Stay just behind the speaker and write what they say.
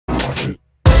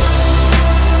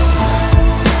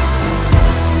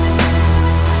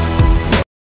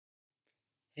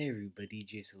Hey everybody,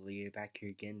 Jason Lee back here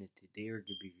again, and today we're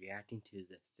going to be reacting to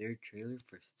the third trailer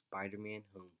for Spider-Man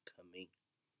Homecoming.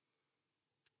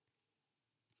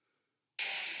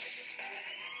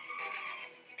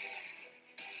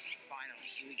 Finally,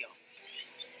 here we go.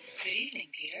 Good evening,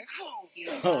 Peter. Whoa! You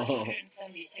have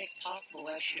 576 possible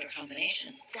web shooter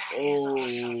combinations. Oh,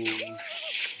 I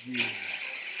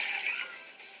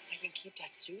can keep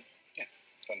that suit? Yeah,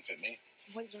 doesn't fit me.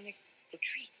 When's our next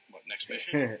retreat? What, next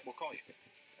mission? We'll call you.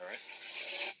 All right?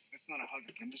 It's not a hug.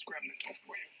 I'm just grabbing the door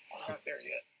for you. I'm not there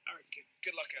yet. All right, kid.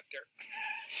 Good luck out there.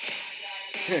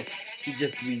 he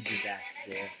just reads his act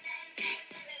there.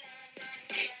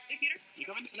 Hey, Peter. You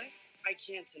coming tonight? I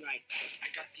can't tonight. I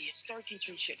got the Stark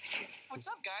internship. What's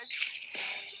up, guys?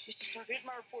 Mr. Stark, here's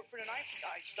my report for tonight.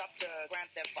 I stopped the Grand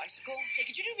Theft bicycle. Hey,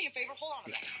 could you do me a favor? Hold on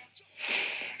to that. Is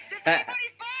this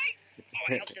anybody's bike? Oh,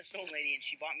 I helped this old lady, and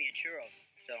she bought me a churro.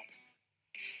 So,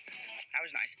 that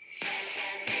was nice.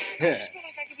 I just feel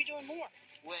like I could be doing more.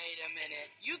 Wait a minute.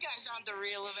 You guys aren't the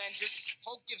real Avengers.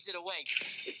 Hulk gives it away.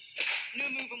 New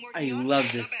move I'm working I on. love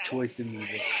this Not bad. choice of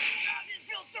music. God, this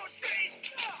feels so strange.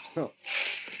 Oh.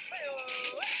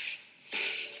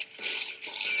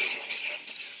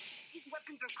 These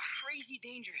weapons are crazy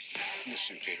dangerous.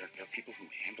 Listen, Peter, there are people who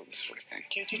handle this sort of thing.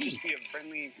 Can't you just be a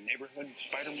friendly neighborhood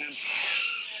Spider-Man?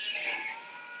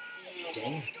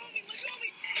 Dang. Let go of me.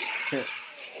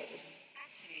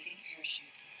 Activating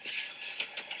parachute.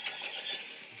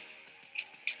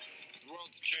 The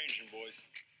world's changing, boys.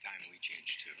 It's time we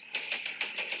change, too.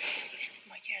 This is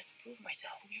my chance to prove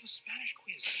myself. We have a Spanish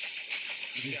quiz.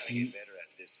 You gotta see, get better at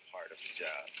this part of the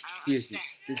job. seriously,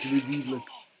 this movie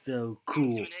looks so cool.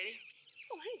 Intimidating?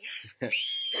 Oh, hey, guys. Oh.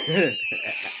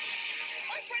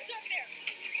 My friend's up there.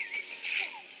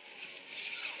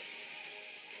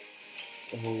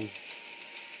 Hey, where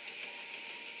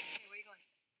are you going?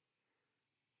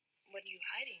 What are you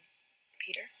hiding,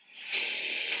 Peter?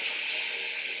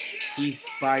 He's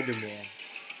Spider-Man.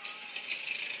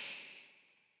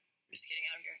 Just kidding,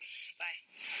 I don't care. Bye.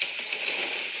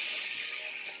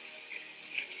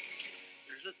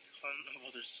 There's a ton of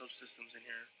other subsystems in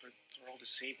here, but they're all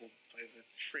disabled by the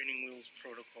training wheels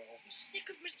protocol. I'm sick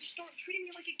of Mr. Stark treating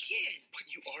me like a kid.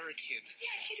 But you are a kid.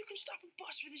 Yeah, a kid who can stop a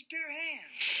bus with his bare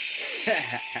hands.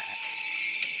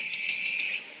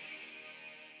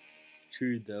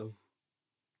 True though.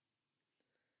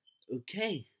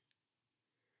 Okay.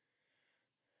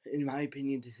 In my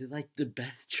opinion, this is like the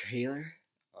best trailer.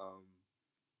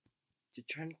 Just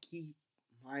trying to keep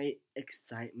my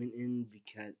excitement in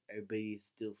because everybody is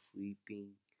still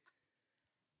sleeping.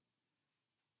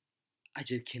 I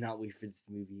just cannot wait for this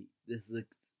movie. This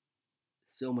looks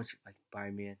so much like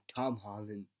Spider-Man. Tom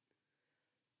Holland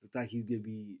looks like he's gonna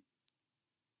be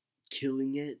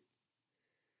killing it.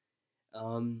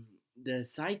 The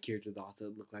side characters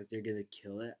also look like they're gonna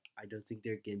kill it. I don't think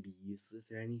they're gonna be useless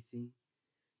or anything.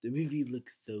 The movie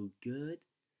looks so good.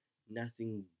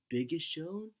 Nothing big is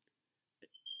shown,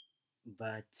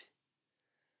 but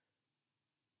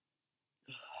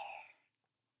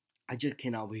I just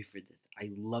cannot wait for this. I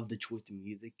love the choice of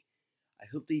music. I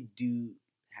hope they do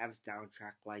have a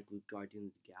soundtrack like with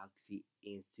Guardians of the Galaxy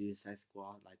and Suicide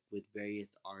Squad, like with various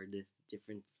artists,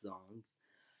 different songs.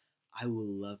 I would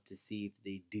love to see if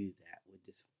they do that with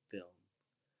this film.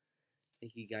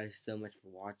 Thank you guys so much for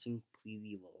watching. Please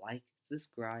leave a like,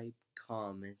 subscribe,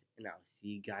 comment, and I'll see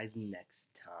you guys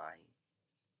next time.